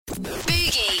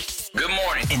Good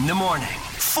morning. In the morning.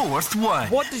 Fourth one.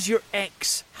 What does your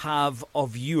ex have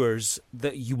of yours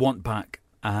that you want back?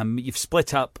 You've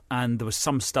split up and there was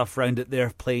some stuff round at their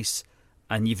place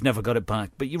and you've never got it back,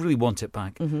 but you really want it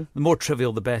back. The more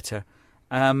trivial, the better.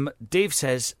 Dave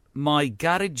says, my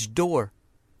garage door.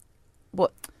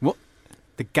 What?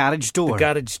 The garage door? The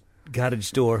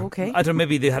garage door. Okay. I don't know,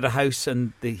 maybe they had a house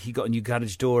and he got a new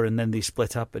garage door and then they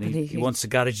split up and he wants the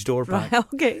garage door back. Right,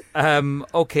 okay.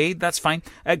 Okay, that's fine.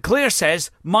 Claire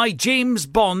says, my James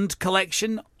Bond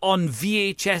collection on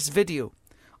VHS video.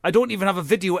 I don't even have a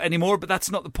video anymore, but that's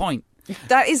not the point.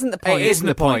 That isn't the point. It isn't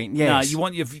the point, yes. No, you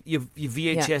want your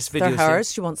VHS videos. They're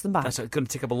hers, she wants them back. That's going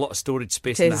to take up a lot of storage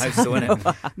space in the house, though, isn't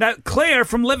it? Now, Claire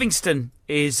from Livingston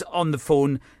is on the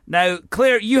phone. Now,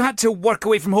 Claire, you had to work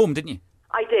away from home, didn't you?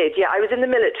 I did, yeah. I was in the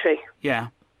military. Yeah.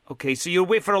 Okay, so you were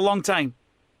away for a long time?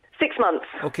 6 months.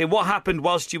 Okay, what happened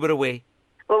whilst you were away?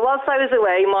 Well, whilst I was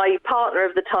away, my partner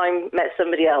of the time met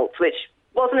somebody else, which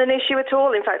wasn't an issue at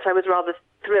all. In fact, I was rather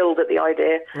thrilled at the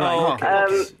idea. Oh,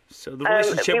 okay. So the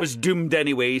relationship was doomed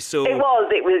anyway, so... It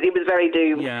was very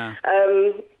doomed. Yeah.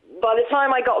 By the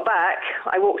time I got back,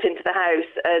 I walked into the house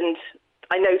and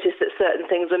I noticed that certain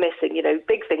things were missing,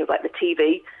 big things like the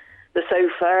TV, the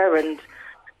sofa and,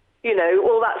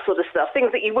 all that sort of stuff,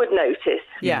 things that you would notice.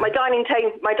 Yeah. My dining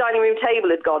room table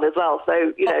had gone as well,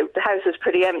 so, the house was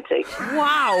pretty empty.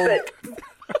 Wow.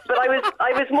 But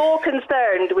I was more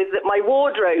concerned with that my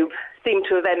wardrobe seemed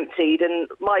to have emptied and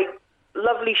my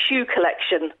lovely shoe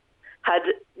collection had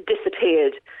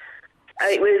disappeared.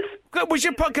 It was...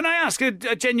 Can I ask a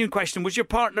genuine question? Was your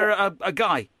partner a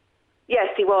guy? Yes,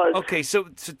 he was. Okay, so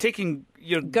taking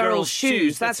your Girls'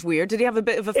 shoes, that's weird. Did he have a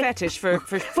bit of a fetish for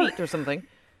feet or something?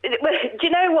 Well, do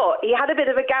you know what? He had a bit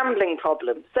of a gambling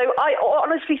problem. So I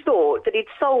honestly thought that he'd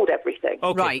sold everything.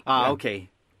 Okay. Right. Okay.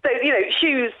 So,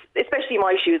 shoes, especially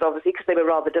my shoes, obviously, because they were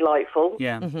rather delightful.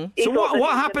 Yeah. So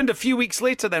what happened a few weeks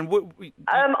later then?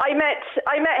 I met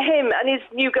him and his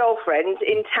new girlfriend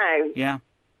in town. Yeah.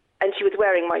 And she was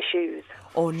wearing my shoes.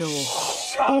 Oh, no.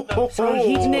 So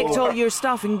he'd nicked all your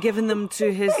stuff and given them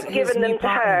to his Given new them to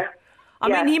partner. her. I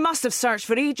mean, he must have searched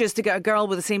for ages to get a girl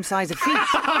with the same size of feet.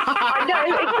 I know,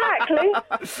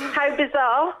 exactly. How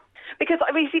bizarre. Because,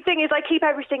 the thing is, I keep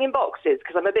everything in boxes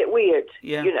because I'm a bit weird,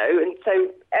 and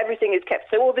so everything is kept.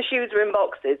 So all the shoes are in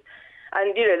boxes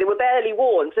and, they were barely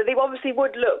worn. So they obviously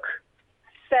would look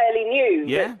fairly new.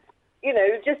 Yeah. But,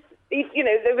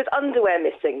 there was underwear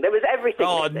missing. There was everything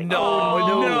missing. No. I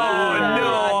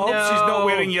hope she's not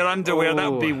wearing your underwear.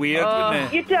 That would be weird,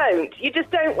 wouldn't it? You don't. You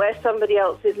just don't wear somebody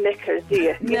else's knickers, do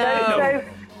you? No.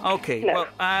 So, okay. No.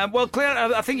 Well, Claire,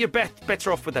 I think you're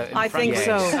better off without it. I think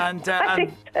frankly.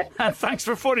 so. And thanks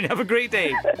for phoning. Have a great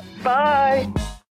day. bye.